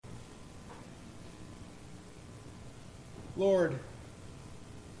Lord,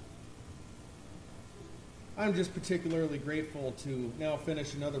 I'm just particularly grateful to now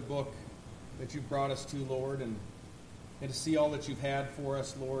finish another book that you've brought us to, Lord, and to see all that you've had for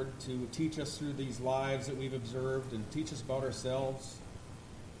us, Lord, to teach us through these lives that we've observed and teach us about ourselves.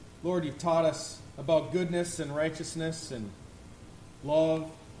 Lord, you've taught us about goodness and righteousness and love.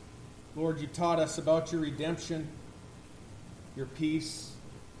 Lord, you've taught us about your redemption, your peace,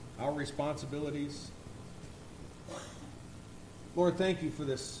 our responsibilities. Lord, thank you for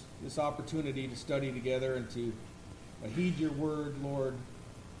this opportunity to study together and to heed your word, Lord.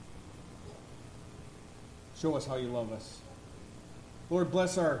 Show us how you love us. Lord,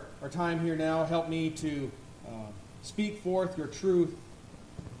 bless our time here now. Help me to speak forth your truth.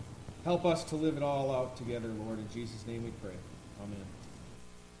 Help us to live it all out together, Lord. In Jesus' name we pray. Amen.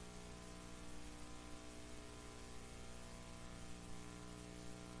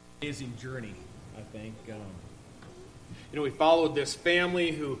 Amazing journey, I think. We followed this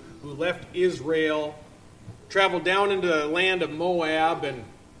family who left Israel, traveled down into the land of Moab, and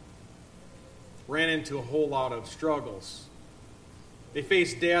ran into a whole lot of struggles. They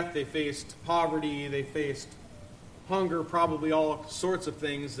faced death, they faced poverty, they faced hunger, probably all sorts of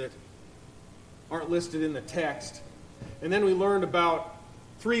things that aren't listed in the text. And then we learned about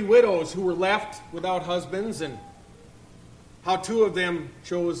 3 widows who were left without husbands, and how 2 of them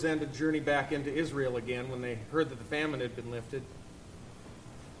chose then to journey back into Israel again when they heard that the famine had been lifted.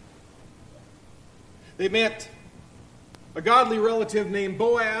 They met a godly relative named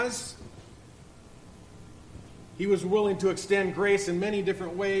Boaz. He was willing to extend grace in many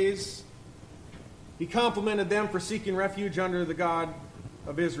different ways. He complimented them for seeking refuge under the God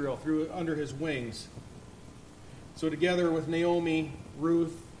of Israel, under his wings. So together with Naomi,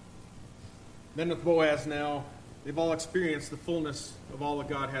 Ruth, then with Boaz now, they've all experienced the fullness of all that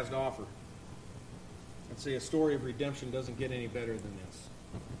God has to offer. I'd say a story of redemption doesn't get any better than this.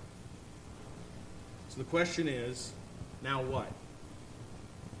 So the question is, now what?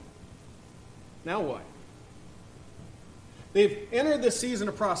 Now what? They've entered this season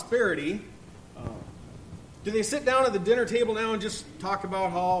of prosperity. Do they sit down at the dinner table now and just talk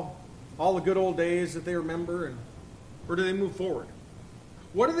about all the good old days that they remember, or do they move forward?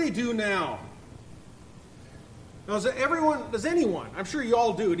 What do they do now? Now, does anyone, I'm sure you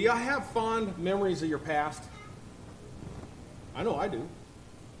all do you have fond memories of your past? I know I do.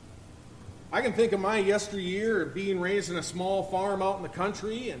 I can think of my yesteryear being raised in a small farm out in the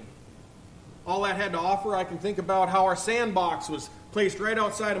country and all that had to offer. I can think about how our sandbox was placed right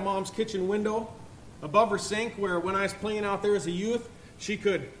outside of Mom's kitchen window above her sink, where when I was playing out there as a youth, she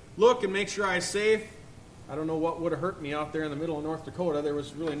could look and make sure I was safe. I don't know what would have hurt me out there in the middle of North Dakota. There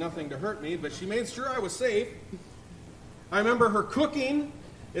was really nothing to hurt me, but she made sure I was safe. I remember her cooking.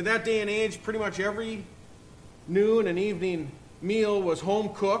 In that day and age, pretty much every noon and evening meal was home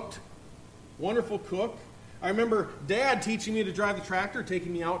cooked. Wonderful cook. I remember Dad teaching me to drive the tractor,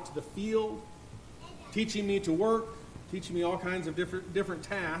 taking me out to the field, teaching me to work, teaching me all kinds of different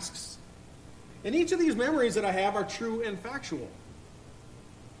tasks. And each of these memories that I have are true and factual.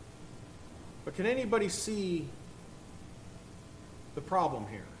 But can anybody see the problem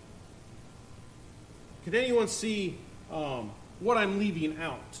here? Can anyone see what I'm leaving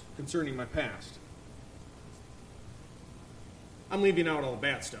out concerning my past? I'm leaving out all the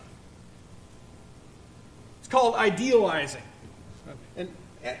bad stuff. It's called idealizing.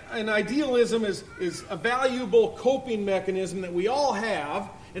 And idealism is a valuable coping mechanism that we all have,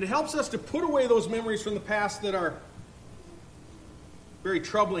 and it helps us to put away those memories from the past that are very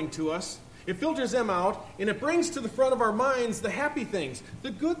troubling to us. It filters them out, and it brings to the front of our minds the happy things,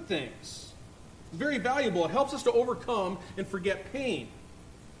 the good things. It's very valuable. It helps us to overcome and forget pain.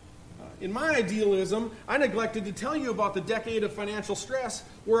 In my idealism, I neglected to tell you about the decade of financial stress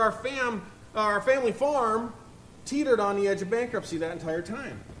where our family farm teetered on the edge of bankruptcy that entire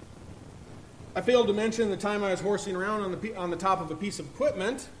time. I failed to mention the time I was horsing around on the top of a piece of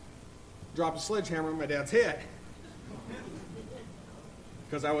equipment, dropped a sledgehammer on my dad's head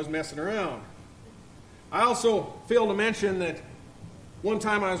because I was messing around. I also failed to mention that one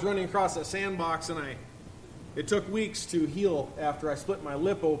time I was running across that sandbox and it took weeks to heal after I split my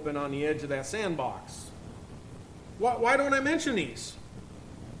lip open on the edge of that sandbox. Why don't I mention these?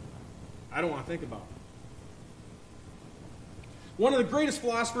 I don't want to think about them. One of the greatest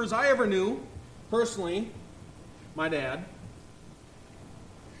philosophers I ever knew, personally, my dad,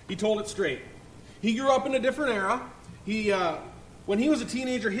 he told it straight. He grew up in a different era. When he was a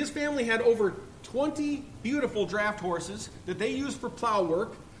teenager, his family had over 20 beautiful draft horses that they used for plow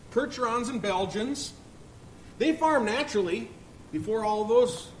work, Percherons and Belgians. They farmed naturally before all of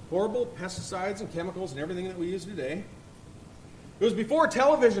those horrible pesticides and chemicals and everything that we use today. It was before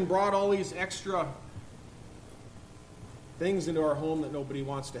television brought all these extra things into our home that nobody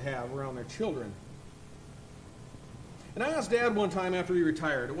wants to have around their children. And I asked Dad one time after he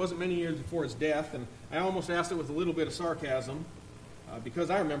retired. It wasn't many years before his death, and I almost asked it with a little bit of sarcasm because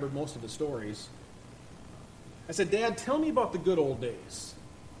I remembered most of his stories. I said, Dad, tell me about the good old days.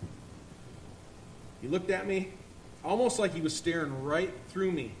 He looked at me almost like he was staring right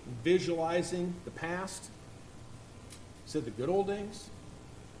through me, visualizing the past. He said, the good old days?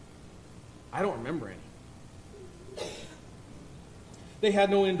 I don't remember any. They had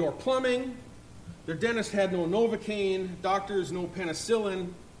no indoor plumbing. Their dentist had no Novocaine. Doctors, no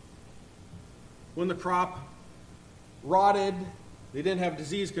penicillin. When the crop rotted, they didn't have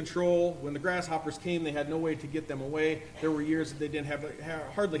disease control. When the grasshoppers came, they had no way to get them away. There were years that they didn't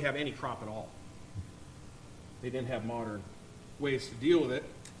hardly have any crop at all. They didn't have modern ways to deal with it.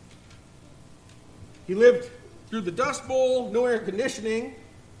 He lived through the Dust Bowl, no air conditioning.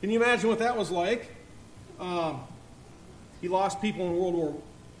 Can you imagine what that was like? He lost people in World War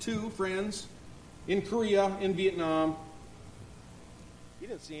II, friends, in Korea, in Vietnam. He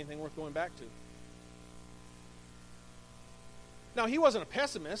didn't see anything worth going back to. Now, he wasn't a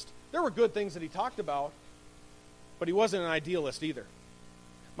pessimist. There were good things that he talked about, but he wasn't an idealist either.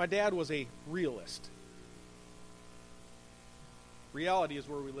 My dad was a realist. Reality is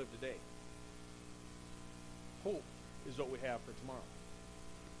where we live today. Hope is what we have for tomorrow.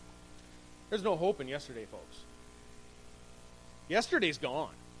 There's no hope in yesterday, folks. Yesterday's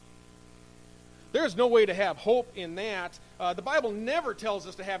gone. There's no way to have hope in that. The Bible never tells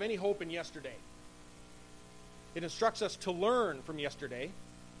us to have any hope in yesterday. It instructs us to learn from yesterday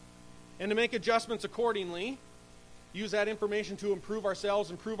and to make adjustments accordingly, use that information to improve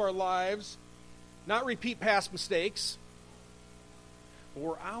ourselves, improve our lives, not repeat past mistakes. But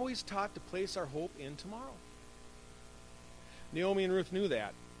we're always taught to place our hope in tomorrow. Naomi and Ruth knew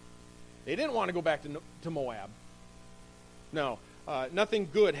that. They didn't want to go back to Moab. No, nothing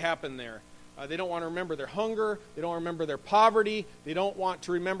good happened there. They don't want to remember their hunger. They don't remember their poverty. They don't want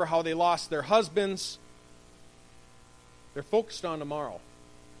to remember how they lost their husbands. They're focused on tomorrow.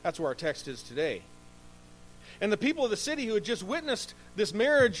 That's where our text is today. And the people of the city who had just witnessed this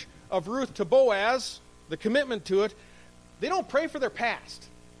marriage of Ruth to Boaz, the commitment to it, they don't pray for their past.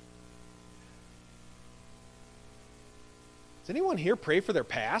 Does anyone here pray for their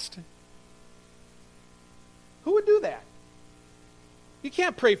past? Who would do that? You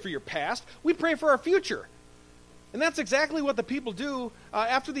can't pray for your past. We pray for our future. And that's exactly what the people do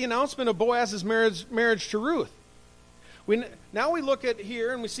after the announcement of Boaz's marriage to Ruth. Now we look at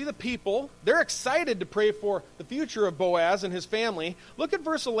here and we see the people. They're excited to pray for the future of Boaz and his family. Look at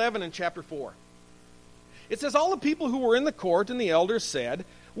verse 11 in chapter 4. It says, all the people who were in the court and the elders said,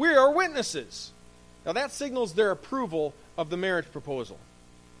 we are witnesses. Now that signals their approval of the marriage proposal.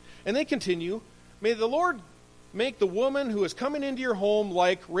 And they continue, may the Lord make the woman who is coming into your home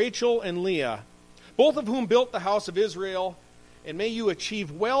like Rachel and Leah, both of whom built the house of Israel, and may you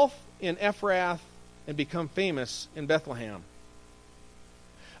achieve wealth in Ephrath and become famous in Bethlehem.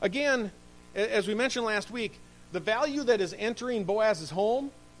 Again, as we mentioned last week, the value that is entering Boaz's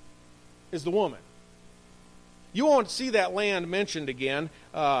home is the woman. You won't see that land mentioned again.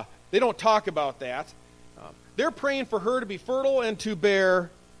 They don't talk about that. They're praying for her to be fertile and to bear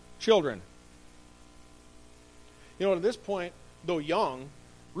children. You know, at this point, though young,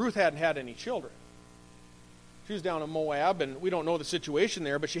 Ruth hadn't had any children. She was down in Moab, and we don't know the situation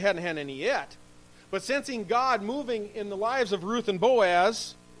there, but she hadn't had any yet. But sensing God moving in the lives of Ruth and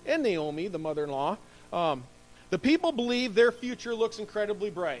Boaz, and Naomi, the mother-in-law, the people believe their future looks incredibly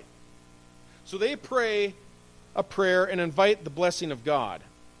bright. So they pray a prayer and invite the blessing of God.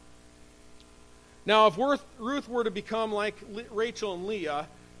 Now, if Ruth were to become like Rachel and Leah,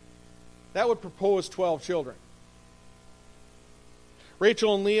 that would propose 12 children.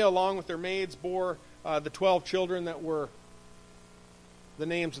 Rachel and Leah, along with their maids, bore the 12 children that were the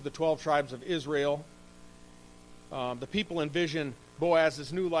names of the 12 tribes of Israel. The people envision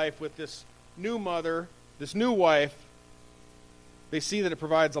Boaz's new life with this new mother, this new wife. They see that it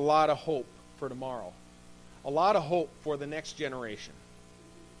provides a lot of hope for tomorrow, a lot of hope for the next generation.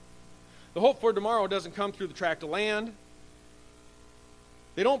 The hope for tomorrow doesn't come through the tract of land.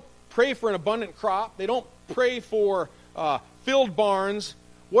 They don't pray for an abundant crop. They don't pray for filled barns.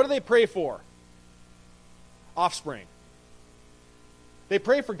 What do they pray for? Offspring. They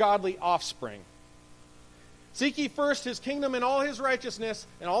pray for godly offspring. Seek ye first his kingdom and all his righteousness,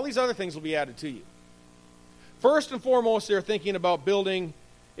 and all these other things will be added to you. First and foremost, they're thinking about building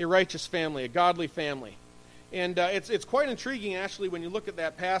a righteous family, a godly family. And it's quite intriguing, actually, when you look at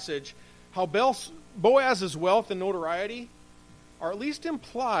that passage, how Boaz's wealth and notoriety are at least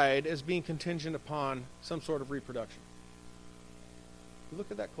implied as being contingent upon some sort of reproduction. You look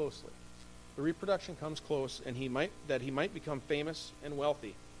at that closely. The reproduction comes close, and he might become famous and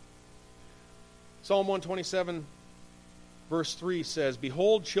wealthy. Psalm 127, verse 3 says,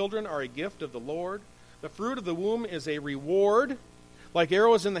 "Behold, children are a gift of the Lord. The fruit of the womb is a reward. Like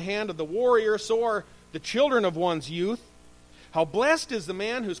arrows in the hand of the warrior, so are the children of one's youth. How blessed is the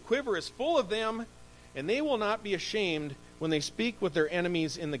man whose quiver is full of them, and they will not be ashamed when they speak with their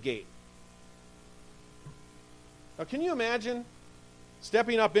enemies in the gate." Now, can you imagine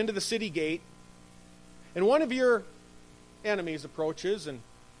stepping up into the city gate, and one of your enemies approaches and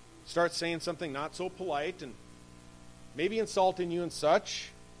starts saying something not so polite and maybe insulting you and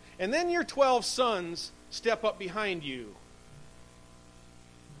such, and then your 12 sons step up behind you?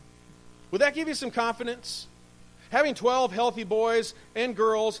 Would that give you some confidence? Having 12 healthy boys and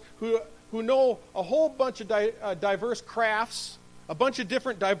girls who know a whole bunch of diverse crafts, a bunch of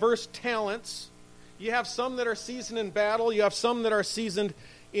different diverse talents. You have some that are seasoned in battle. You have some that are seasoned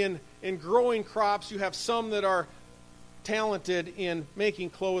in growing crops. You have some that are talented in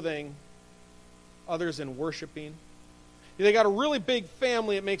making clothing, others in worshiping. They got a really big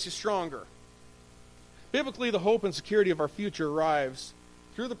family. It makes you stronger. Biblically, the hope and security of our future arrives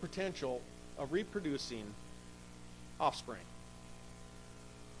through the potential of reproducing offspring.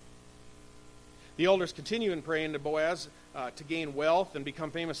 The elders continue in praying to Boaz to gain wealth and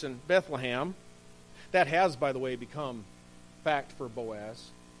become famous in Bethlehem. That has, by the way, become fact for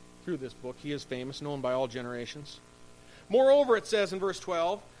Boaz through this book. He is famous, known by all generations. Moreover, it says in verse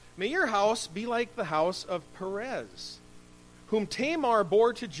 12, "May your house be like the house of Perez, whom Tamar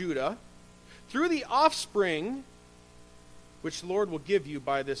bore to Judah, through the offspring which the Lord will give you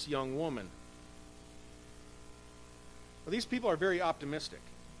by this young woman." Well, these people are very optimistic.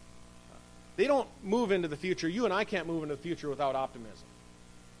 They don't move into the future. You and I can't move into the future without optimism.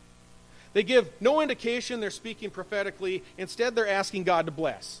 They give no indication they're speaking prophetically. Instead, they're asking God to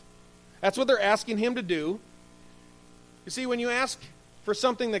bless. That's what they're asking him to do. You see, when you ask for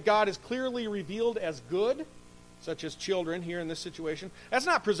something that God has clearly revealed as good, such as children here in this situation, that's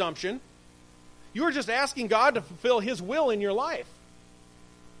not presumption. You are just asking God to fulfill his will in your life.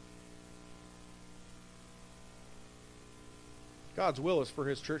 God's will is for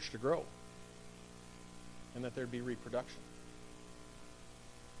his church to grow and that there'd be reproduction.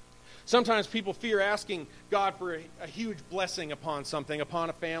 Sometimes people fear asking God for a huge blessing upon something, upon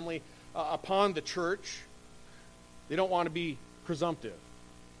a family, upon the church. They don't want to be presumptive.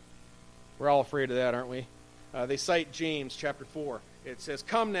 We're all afraid of that, aren't we? They cite James chapter 4. It says,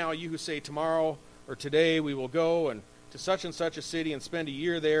 "Come now, you who say tomorrow or today we will go and to such and such a city and spend a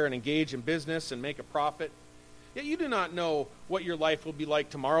year there and engage in business and make a profit. Yet you do not know what your life will be like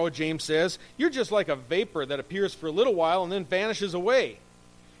tomorrow," James says. "You're just like a vapor that appears for a little while and then vanishes away.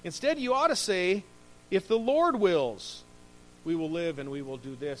 Instead, you ought to say, if the Lord wills, we will live and we will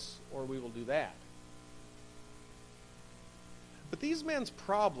do this or we will do that." But these men's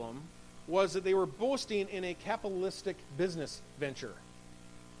problem was that they were boasting in a capitalistic business venture.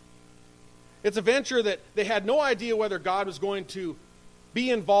 It's a venture that they had no idea whether God was going to be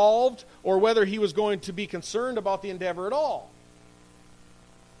involved or whether he was going to be concerned about the endeavor at all.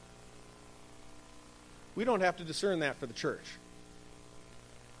 We don't have to discern that for the church.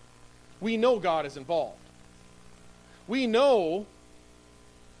 We know God is involved. We know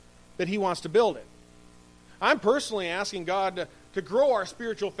that he wants to build it. I'm personally asking God to grow our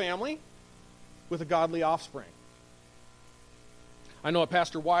spiritual family with a godly offspring. I know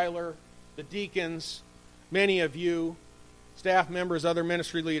Pastor Weiler, the deacons, many of you, staff members, other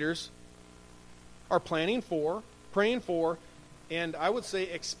ministry leaders, are planning for, praying for, and I would say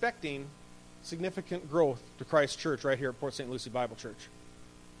expecting significant growth to Christ's church right here at Port St. Lucie Bible Church.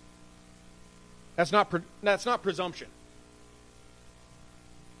 That's not presumption.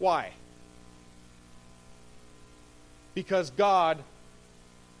 Why? Because God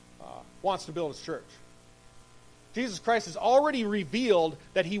wants to build his church. Jesus Christ has already revealed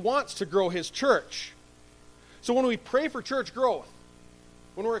that he wants to grow his church. So when we pray for church growth,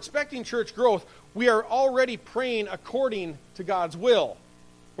 when we're expecting church growth, we are already praying according to God's will.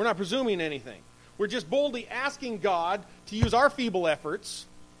 We're not presuming anything. We're just boldly asking God to use our feeble efforts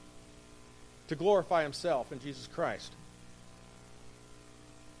to glorify himself in Jesus Christ.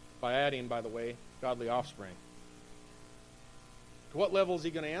 By adding, by the way, godly offspring. To what level is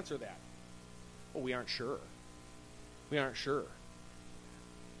he going to answer that? Well, we aren't sure. We aren't sure.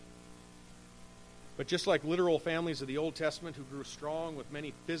 But just like literal families of the Old Testament who grew strong with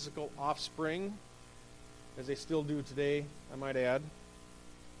many physical offspring, as they still do today, I might add,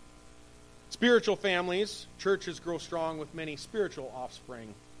 Spiritual families, churches grow strong with many spiritual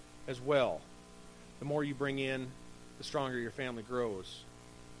offspring as well. The more you bring in, the stronger your family grows.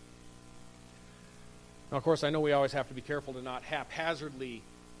 Now, of course, I know we always have to be careful to not haphazardly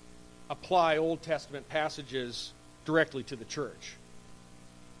apply Old Testament passages directly to the church.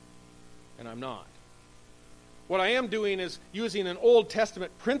 And I'm not. What I am doing is using an Old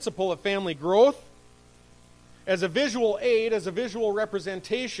Testament principle of family growth as a visual aid, as a visual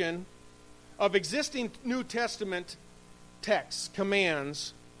representation of existing New Testament texts,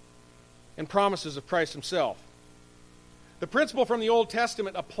 commands, and promises of Christ himself. The principle from the Old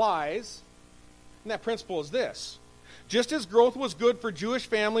Testament applies, and that principle is this. Just as growth was good for Jewish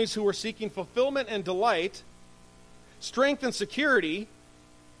families who were seeking fulfillment and delight, strength and security,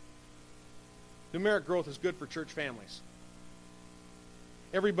 numeric growth is good for church families.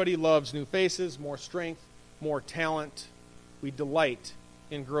 Everybody loves new faces, more strength, more talent. We delight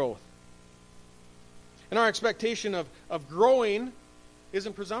in growth. And our expectation of growing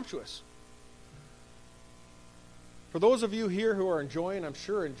isn't presumptuous. For those of you here who are enjoying, I'm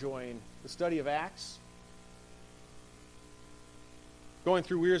sure enjoying, the study of Acts, going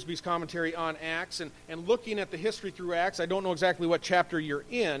through Wiersbe's commentary on Acts and looking at the history through Acts, I don't know exactly what chapter you're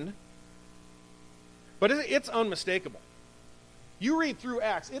in, but it's unmistakable. You read through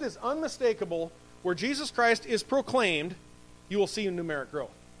Acts, it is unmistakable where Jesus Christ is proclaimed, you will see numeric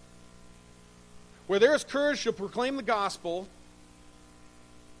growth. Where there is courage to proclaim the gospel,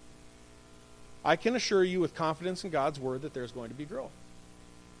 I can assure you with confidence in God's word that there's going to be growth.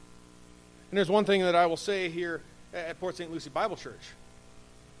 And there's one thing that I will say here at Port St. Lucie Bible Church.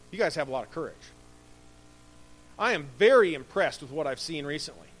 You guys have a lot of courage. I am very impressed with what I've seen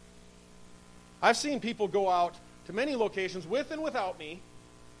recently. I've seen people go out to many locations with and without me,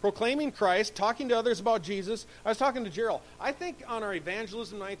 proclaiming Christ, talking to others about Jesus. I was talking to Gerald. I think on our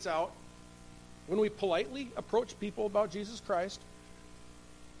evangelism nights out, when we politely approach people about Jesus Christ,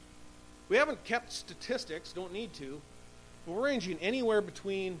 we haven't kept statistics, don't need to, but we're ranging anywhere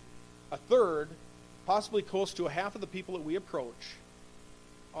between a third, possibly close to a half of the people that we approach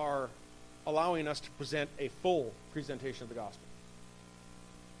are allowing us to present a full presentation of the gospel.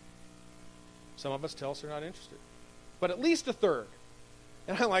 Some of us tell us they're not interested. But at least a third.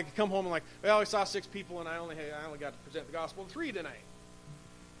 And I like to come home and well, I saw 6 people and I only got to present the gospel to 3 tonight.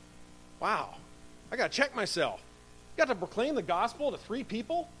 Wow. I got to check myself. Got to proclaim the gospel to 3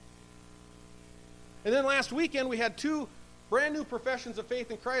 people? And then last weekend we had 2 brand new professions of faith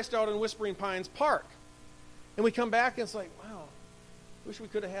in Christ out in Whispering Pines Park. And we come back and it's like, wow, wish we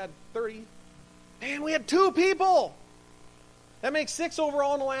could have had 30. Man, we had 2 people. That makes 6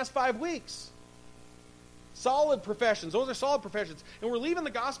 overall in the last 5 weeks. Solid professions. Those are solid professions. And we're leaving the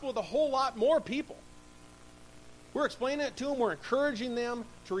gospel with a whole lot more people. We're explaining it to them. We're encouraging them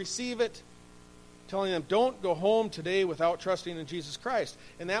to receive it. Telling them, don't go home today without trusting in Jesus Christ.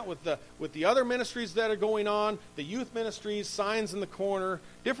 And that with the other ministries that are going on, the youth ministries, signs in the corner,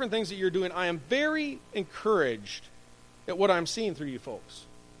 different things that you're doing, I am very encouraged at what I'm seeing through you folks.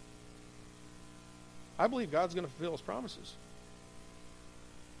 I believe God's going to fulfill his promises.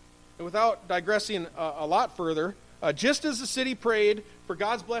 And without digressing a lot further, just as the city prayed for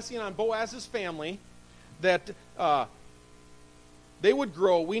God's blessing on Boaz's family, that they would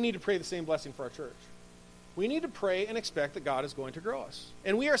grow, we need to pray the same blessing for our church. We need to pray and expect that God is going to grow us.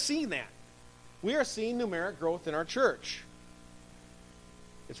 And we are seeing that. We are seeing numeric growth in our church.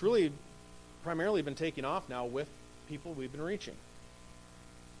 It's really primarily been taking off now with people we've been reaching.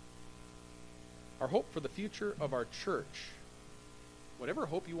 Our hope for the future of our church, whatever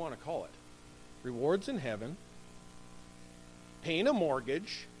hope you want to call it, rewards in heaven, paying a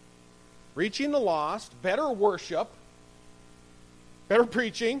mortgage, reaching the lost, better worship, better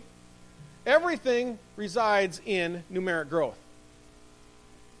preaching, everything resides in numeric growth.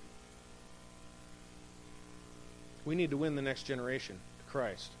 We need to win the next generation to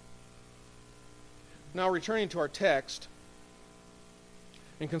Christ. Now, returning to our text,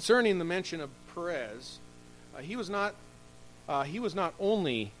 and concerning the mention of Perez, he was not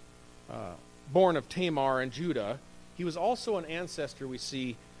only born of Tamar and Judah, he was also an ancestor, we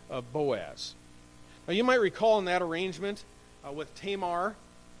see, of Boaz. Now, you might recall in that arrangement with Tamar,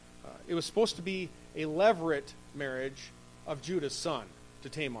 it was supposed to be a levirate marriage of Judah's son to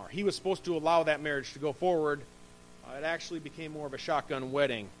Tamar. He was supposed to allow that marriage to go forward. It actually became more of a shotgun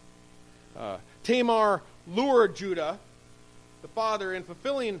wedding. Tamar lured Judah, the father, in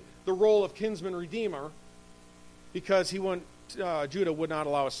fulfilling the role of kinsman redeemer because Judah would not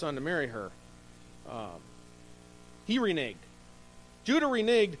allow his son to marry her. He reneged. Judah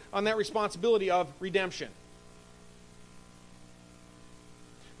reneged on that responsibility of redemption.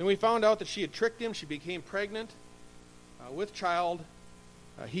 And we found out that she had tricked him. She became pregnant with child.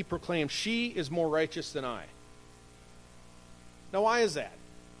 He proclaimed, "She is more righteous than I." Now, why is that?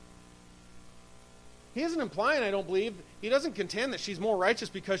 He isn't implying, I don't believe, he doesn't contend that she's more righteous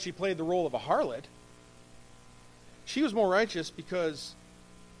because she played the role of a harlot. She was more righteous because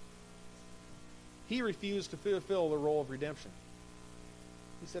he refused to fulfill the role of redemption.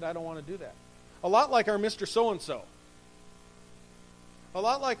 He said, "I don't want to do that." A lot like our Mr. So-and-so. A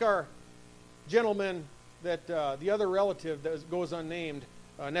lot like our gentleman that the other relative that goes unnamed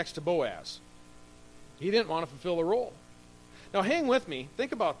next to Boaz. He didn't want to fulfill the role. Now hang with me.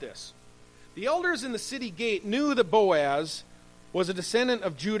 Think about this. The elders in the city gate knew that Boaz was a descendant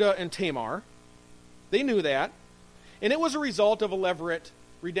of Judah and Tamar. They knew that. And it was a result of a levirate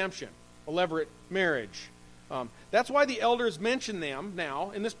redemption, a levirate marriage. That's why the elders mention them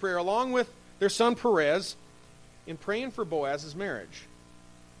now in this prayer, along with their son Perez, in praying for Boaz's marriage.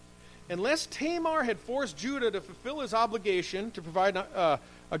 Unless Tamar had forced Judah to fulfill his obligation to provide a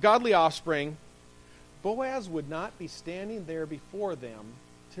godly offspring, Boaz would not be standing there before them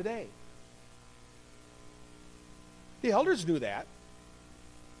today. The elders knew that.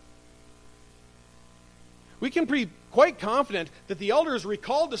 We can be quite confident that the elders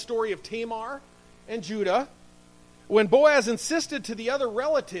recalled the story of Tamar and Judah when Boaz insisted to the other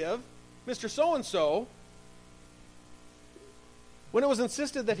relative, Mr. So-and-so, when it was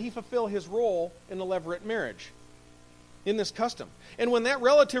insisted that he fulfill his role in the levirate marriage, in this custom. And when that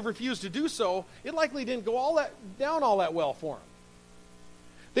relative refused to do so, it likely didn't go down all that well for him.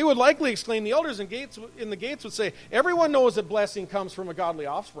 They would likely exclaim, the elders in the gates would say, "Everyone knows that blessing comes from a godly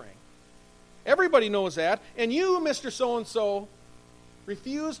offspring. Everybody knows that. And you, Mr. So-and-so,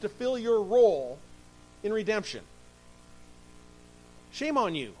 refuse to fill your role in redemption. Shame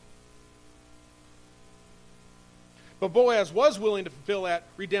on you." But Boaz was willing to fulfill that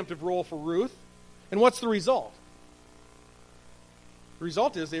redemptive role for Ruth. And what's the result? The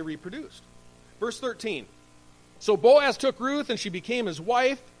result is they reproduced. Verse 13. "So Boaz took Ruth, and she became his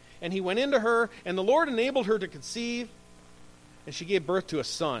wife, and he went into her, and the Lord enabled her to conceive, and she gave birth to a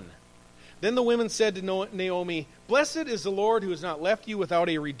son. Then the women said to Naomi, 'Blessed is the Lord who has not left you without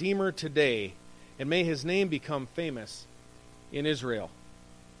a redeemer today, and may his name become famous in Israel.'"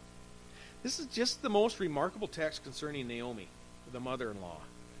 This is just the most remarkable text concerning Naomi, the mother-in-law.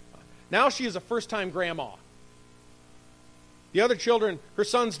 Now she is a first-time grandma. The other children, her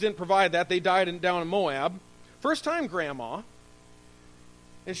sons didn't provide that. They died down in Moab. First-time grandma.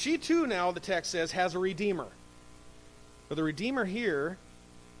 And she too now, the text says, has a redeemer. But the redeemer here,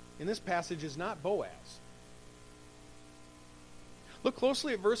 in this passage, is not Boaz. Look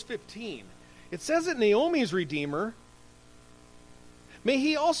closely at verse 15. It says that Naomi's redeemer, "May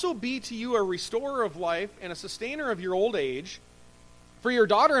he also be to you a restorer of life and a sustainer of your old age. For your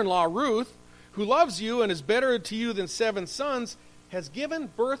daughter-in-law Ruth, who loves you and is better to you than 7 sons, has given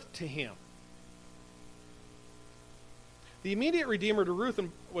birth to him." The immediate redeemer to Ruth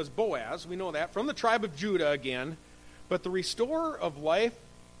was Boaz, we know that, from the tribe of Judah again. But the restorer of life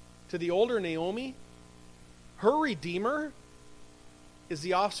to the older Naomi, her redeemer, is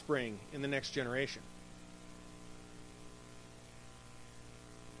the offspring in the next generation.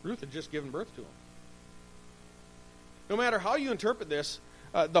 Ruth had just given birth to him. No matter how you interpret this,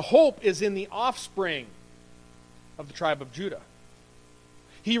 the hope is in the offspring of the tribe of Judah.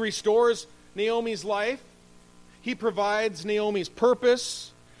 He restores Naomi's life. He provides Naomi's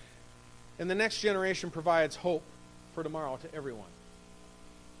purpose. And the next generation provides hope for tomorrow to everyone.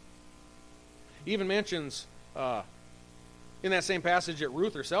 He even mentions in that same passage that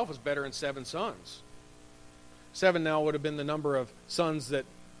Ruth herself was better than 7 sons. 7 now would have been the number of sons that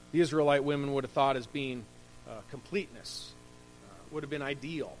the Israelite women would have thought as being completeness, would have been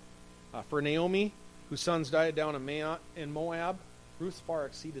ideal. For Naomi, whose sons died down in Moab, Ruth far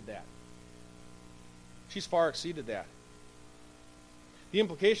exceeded that. She's far exceeded that. The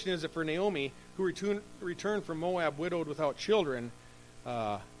implication is that for Naomi, who returned from Moab widowed without children,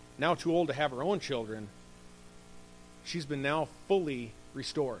 now too old to have her own children, she's been now fully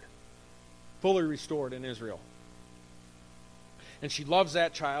restored in Israel. And she loves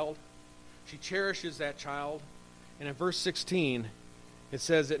that child. She cherishes that child. And in verse 16, it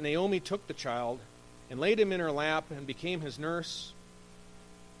says that Naomi took the child and laid him in her lap and became his nurse.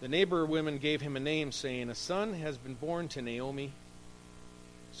 The neighbor women gave him a name, saying, "A son has been born to Naomi."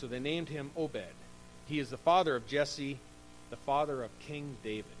 So they named him Obed. He is the father of Jesse, the father of King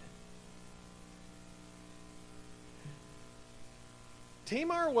David.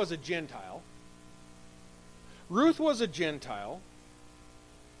 Tamar was a Gentile. Ruth was a Gentile.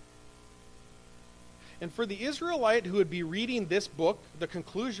 And for the Israelite who would be reading this book, the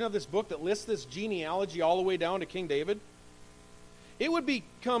conclusion of this book that lists this genealogy all the way down to King David, it would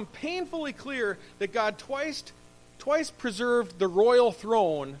become painfully clear that God twice preserved the royal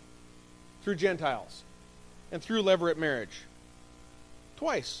throne through Gentiles and through levirate marriage.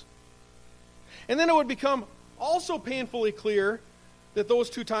 Twice. And then it would become also painfully clear that those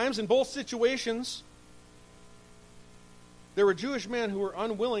two times, in both situations, there were Jewish men who were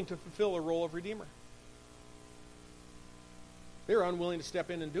unwilling to fulfill a role of redeemer. They were unwilling to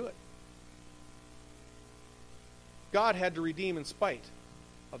step in and do it. God had to redeem in spite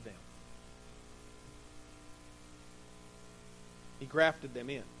of them. He grafted them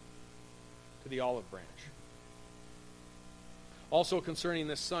in to the olive branch. Also concerning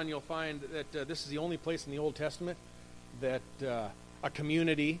this son, you'll find that this is the only place in the Old Testament that a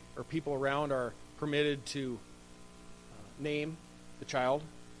community or people around are permitted to name the child.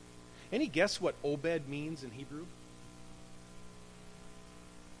 Any guess what Obed means in Hebrew?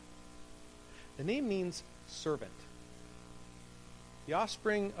 The name means servant. The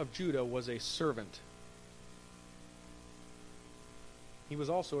offspring of Judah was a servant. He was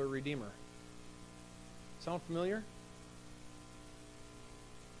also a redeemer. Sound familiar?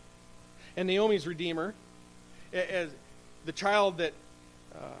 And Naomi's redeemer, as the child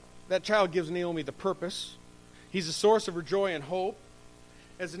that child gives Naomi the purpose. He's a source of her joy and hope.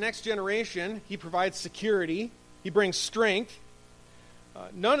 As the next generation, he provides security. He brings strength.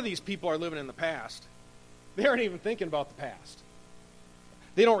 None of these people are living in the past. They aren't even thinking about the past.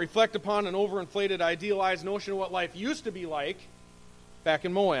 They don't reflect upon an overinflated, idealized notion of what life used to be like back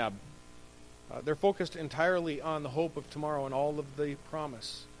in Moab. They're focused entirely on the hope of tomorrow and all of the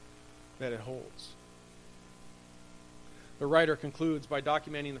promise that it holds. The writer concludes by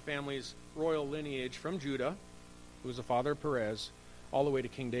documenting the family's royal lineage from Judah, who was the father of Perez, all the way to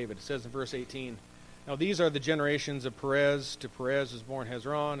King David. It says in verse 18, "Now these are the generations of Perez. To Perez was born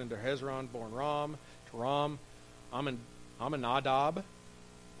Hezron, and to Hezron born Ram. To Ram, Amminadab."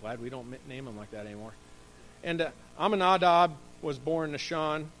 Glad we don't name him like that anymore. And Amminadab was born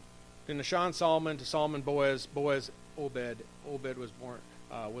Nahshon. To Nahshon, Solomon. To Solomon, Boaz. Boaz, Obed. Obed was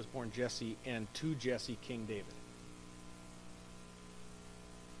born Jesse, and to Jesse, King David.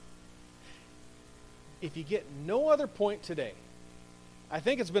 If you get no other point today, I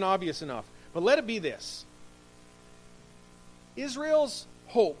think it's been obvious enough, but let it be this. Israel's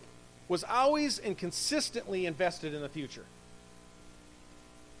hope was always and consistently invested in the future.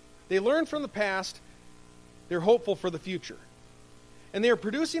 They learned from the past, they're hopeful for the future. And they are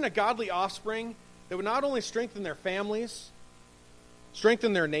producing a godly offspring that would not only strengthen their families,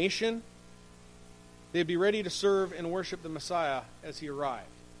 strengthen their nation, they'd be ready to serve and worship the Messiah as he arrived.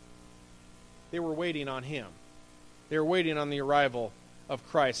 They were waiting on him. They were waiting on the arrival of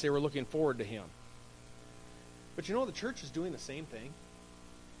Christ. They were looking forward to him. But you know, the church is doing the same thing.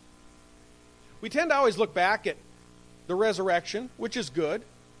 We tend to always look back at the resurrection, which is good.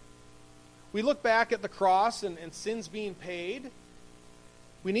 We look back at the cross and sins being paid.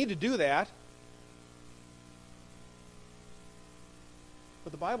 We need to do that.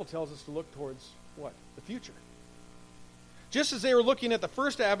 But the Bible tells us to look towards what? The future. Just as they were looking at the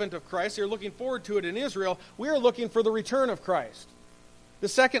first advent of Christ, they were looking forward to it in Israel, we are looking for the return of Christ. The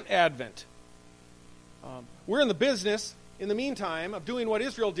second advent. We're in the business, in the meantime, of doing what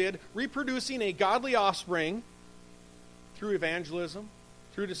Israel did, reproducing a godly offspring through evangelism,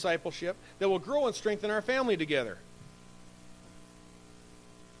 through discipleship, that will grow and strengthen our family together.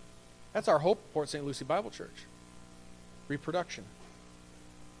 That's our hope at Port St. Lucie Bible Church. Reproduction.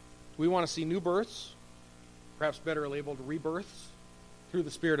 We want to see new births, perhaps better labeled rebirths, through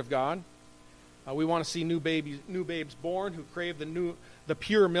the Spirit of God. We want to see new babes born who crave the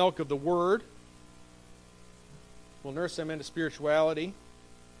pure milk of the Word. We'll nurse them into spirituality.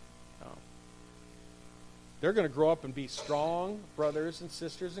 They're going to grow up and be strong brothers and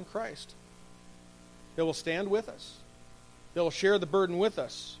sisters in Christ. They will stand with us. They will share the burden with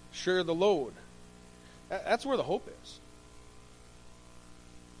us, share the load. That's where the hope is.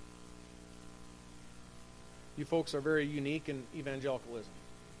 You folks are very unique in evangelicalism,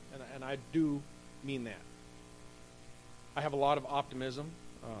 and I do mean that. I have a lot of optimism,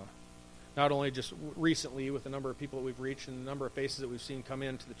 not only just recently with the number of people that we've reached and the number of faces that we've seen come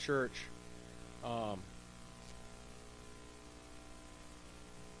into the church.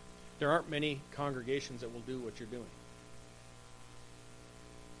 There aren't many congregations that will do what you're doing.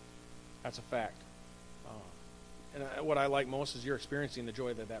 That's a fact. And what I like most is you're experiencing the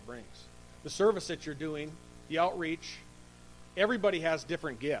joy that brings. The service that you're doing, the outreach, everybody has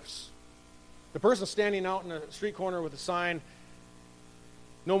different gifts. The person standing out in a street corner with a sign,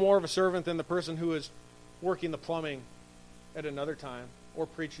 no more of a servant than the person who is working the plumbing at another time, or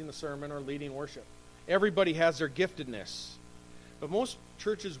preaching the sermon, or leading worship. Everybody has their giftedness. But most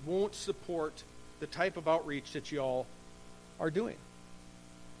churches won't support the type of outreach that you all are doing.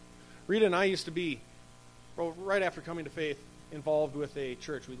 Rita and I used to be, right after coming to faith, involved with a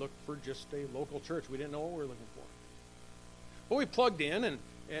church. We looked for just a local church. We didn't know what we were looking for. But we plugged in,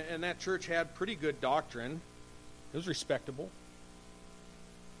 and that church had pretty good doctrine. It was respectable.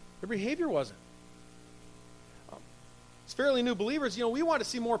 Their behavior wasn't. As fairly new believers, we want to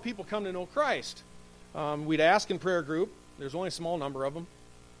see more people come to know Christ. We'd ask in prayer group. There's only a small number of them.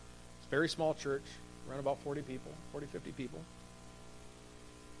 It's a very small church, around about 40 people, 40, 50 people.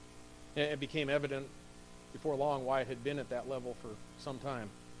 And it became evident before long why it had been at that level for some time.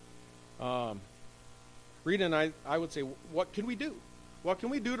 Rita and I would say, what can we do? What can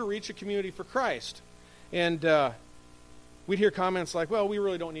we do to reach a community for Christ? And we'd hear comments like, well, we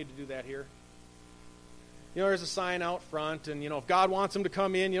really don't need to do that here. There's a sign out front, and, if God wants them to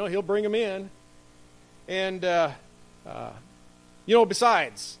come in, he'll bring them in. And,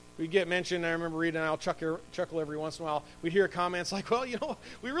 besides, we get mentioned, I remember Rita and I'll chuckle every once in a while. We'd hear comments like, well,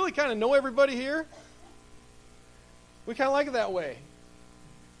 we really kind of know everybody here. We kind of like it that way.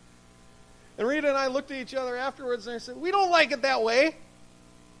 And Rita and I looked at each other afterwards and I said, we don't like it that way.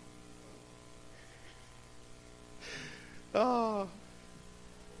 Oh.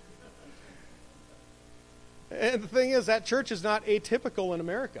 And the thing is, that church is not atypical in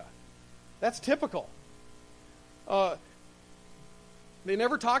America. That's typical. They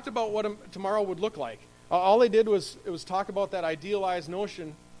never talked about what tomorrow would look like. All they did was talk about that idealized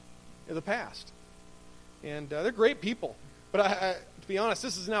notion of the past. And they're great people. But to be honest,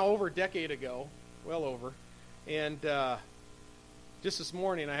 this is now over a decade ago, well over. And just this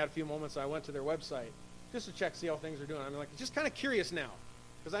morning, I had a few moments. I went to their website just to check, see how things are doing. I'm just kind of curious now,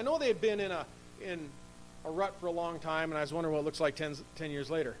 because I know they've been in a rut for a long time, and I was wondering what it looks like 10 years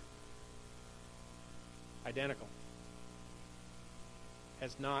later. Identical.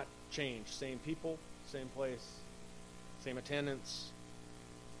 Has not changed. Same people, same place, same attendance.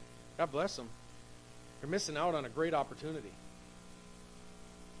 God bless them. They're missing out on a great opportunity.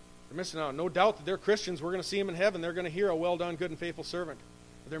 They're missing out. No doubt that they're Christians. We're going to see them in heaven. They're going to hear a well done, good and faithful servant.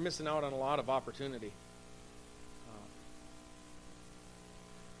 But they're missing out on a lot of opportunity.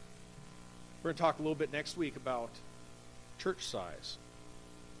 We're going to talk a little bit next week about church size.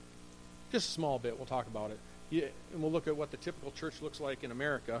 Just a small bit. We'll talk about it. Yeah, and we'll look at what the typical church looks like in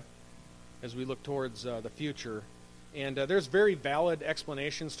America as we look towards the future. And there's very valid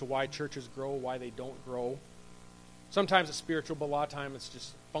explanations to why churches grow, why they don't grow. Sometimes it's spiritual, but a lot of times it's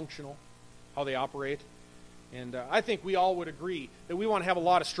just functional, how they operate. And I think we all would agree that we want to have a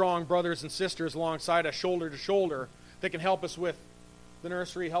lot of strong brothers and sisters alongside us, shoulder to shoulder, that can help us with the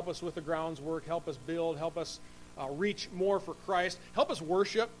nursery, help us with the grounds work, help us build, help us reach more for Christ, help us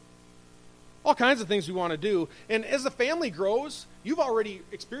worship. All kinds of things we want to do. And as the family grows, you've already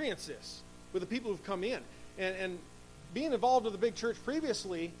experienced this with the people who've come in. And being involved with a big church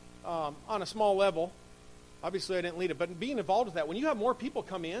previously on a small level, obviously I didn't lead it, but being involved with that, when you have more people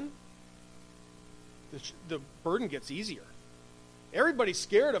come in, the burden gets easier. Everybody's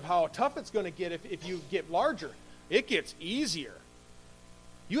scared of how tough it's going to get if you get larger. It gets easier.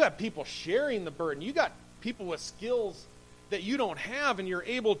 You have people sharing the burden. You got people with skills that you don't have, and you're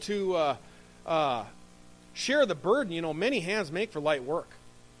able to share the burden. Many hands make for light work.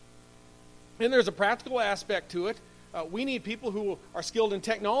 And there's a practical aspect to it. We need people who are skilled in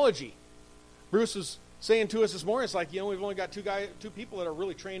technology. Bruce was saying to us this morning, it's like, we've only got two people that are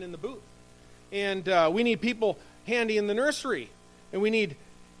really trained in the booth. And we need people handy in the nursery. And we need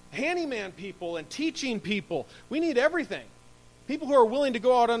handyman people and teaching people. We need everything. People who are willing to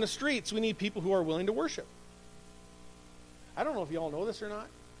go out on the streets. We need people who are willing to worship. I don't know if you all know this or not.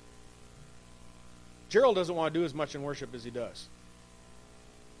 Gerald doesn't want to do as much in worship as he does.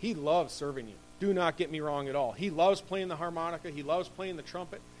 He loves serving you. Do not get me wrong at all. He loves playing the harmonica. He loves playing the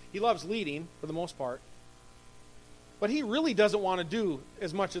trumpet. He loves leading for the most part. But he really doesn't want to do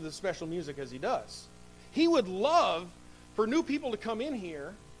as much of the special music as he does. He would love for new people to come in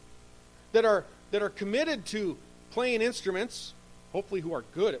here that are committed to playing instruments, hopefully who are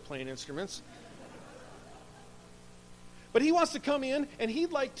good at playing instruments. But he wants to come in and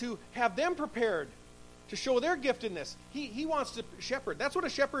he'd like to have them prepared to show their giftedness. He wants to shepherd. That's what a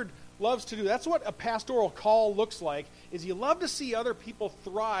shepherd loves to do. That's what a pastoral call looks like, is you love to see other people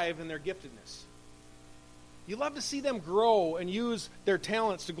thrive in their giftedness. You love to see them grow and use their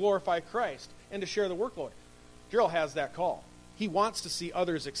talents to glorify Christ and to share the workload. Gerald has that call. He wants to see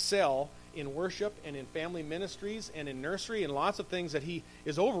others excel in worship and in family ministries and in nursery and lots of things that he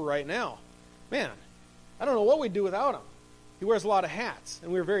is over right now. Man, I don't know what we'd do without him. He wears a lot of hats,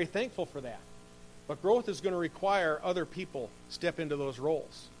 and we're very thankful for that. But growth is going to require other people step into those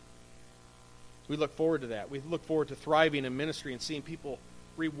roles. We look forward to that. We look forward to thriving in ministry and seeing people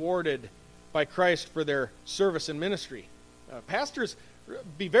rewarded by Christ for their service in ministry. Pastors,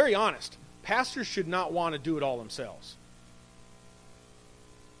 be very honest, pastors should not want to do it all themselves.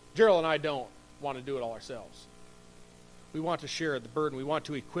 Gerald and I don't want to do it all ourselves. We want to share the burden. We want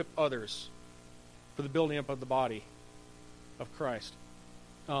to equip others for the building up of the body of Christ.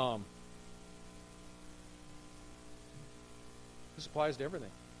 This applies to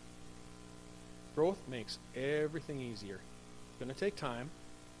everything. Growth makes everything easier. It's going to take time.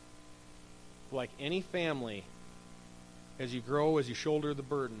 Like any family, as you grow, as you shoulder the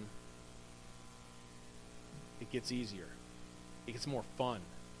burden, it gets easier. It gets more fun.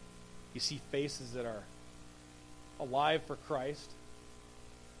 You see faces that are alive for Christ.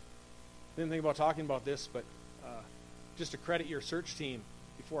 Didn't think about talking about this, but just to credit your search team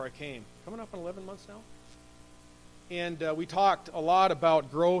before I came. Coming up on 11 months now. And we talked a lot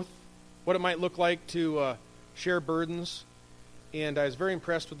about growth, what it might look like to share burdens. And I was very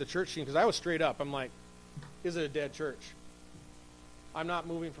impressed with the church team because I was straight up. I'm like, is it a dead church? I'm not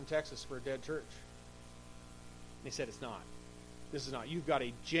moving from Texas for a dead church. And they said, it's not. This is not. You've got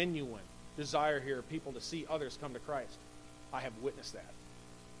a genuine desire here, people to see others come to Christ. I have witnessed that.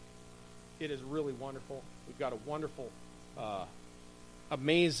 It is really wonderful. We've got a wonderful,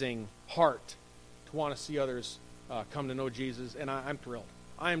 amazing heart to want to see others come to know Jesus, and I'm thrilled.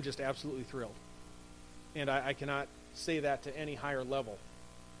 I am just absolutely thrilled. And I cannot say that to any higher level.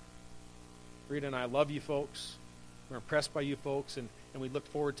 Rita and I love you folks. We're impressed by you folks, and we look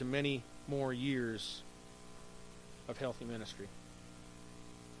forward to many more years of healthy ministry.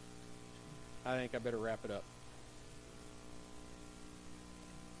 I think I better wrap it up.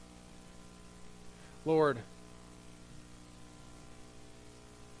 Lord,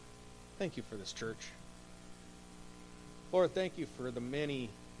 thank you for this church. Lord, thank you for the many,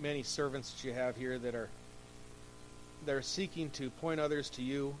 many servants that you have here that are seeking to point others to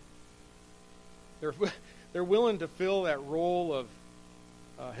you. They're willing to fill that role of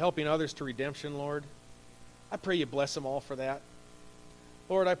helping others to redemption, Lord. I pray you bless them all for that.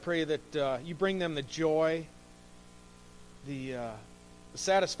 Lord, I pray that you bring them the joy, the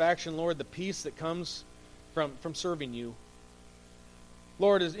satisfaction, Lord, the peace that comes from serving you.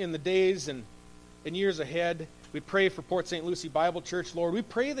 Lord, in the days and years ahead, we pray for Port St. Lucie Bible Church, Lord. We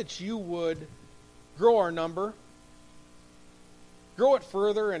pray that you would grow our number, grow it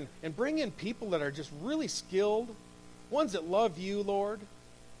further, and bring in people that are just really skilled, ones that love you, Lord.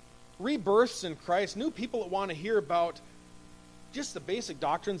 Rebirths in Christ, new people that want to hear about just the basic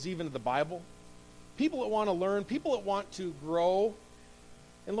doctrines even of the Bible. People that want to learn, people that want to grow.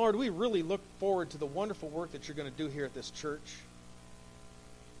 And Lord, we really look forward to the wonderful work that you're going to do here at this church.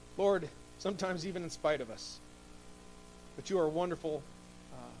 Lord, sometimes even in spite of us. But you are a wonderful,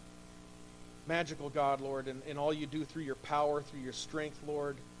 magical God, Lord, and all you do through your power, through your strength,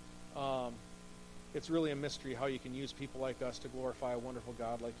 Lord. It's really a mystery how you can use people like us to glorify a wonderful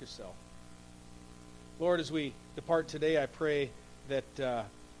God like yourself. Lord, as we depart today, I pray that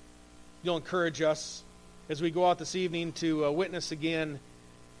you'll encourage us as we go out this evening to witness again.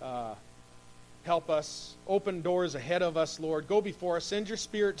 Help us. Open doors ahead of us, Lord. Go before us. Send your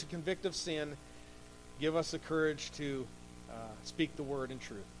Spirit to convict of sin. Give us the courage to speak the word in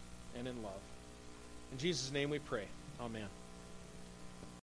truth and in love. In Jesus' name we pray. Amen.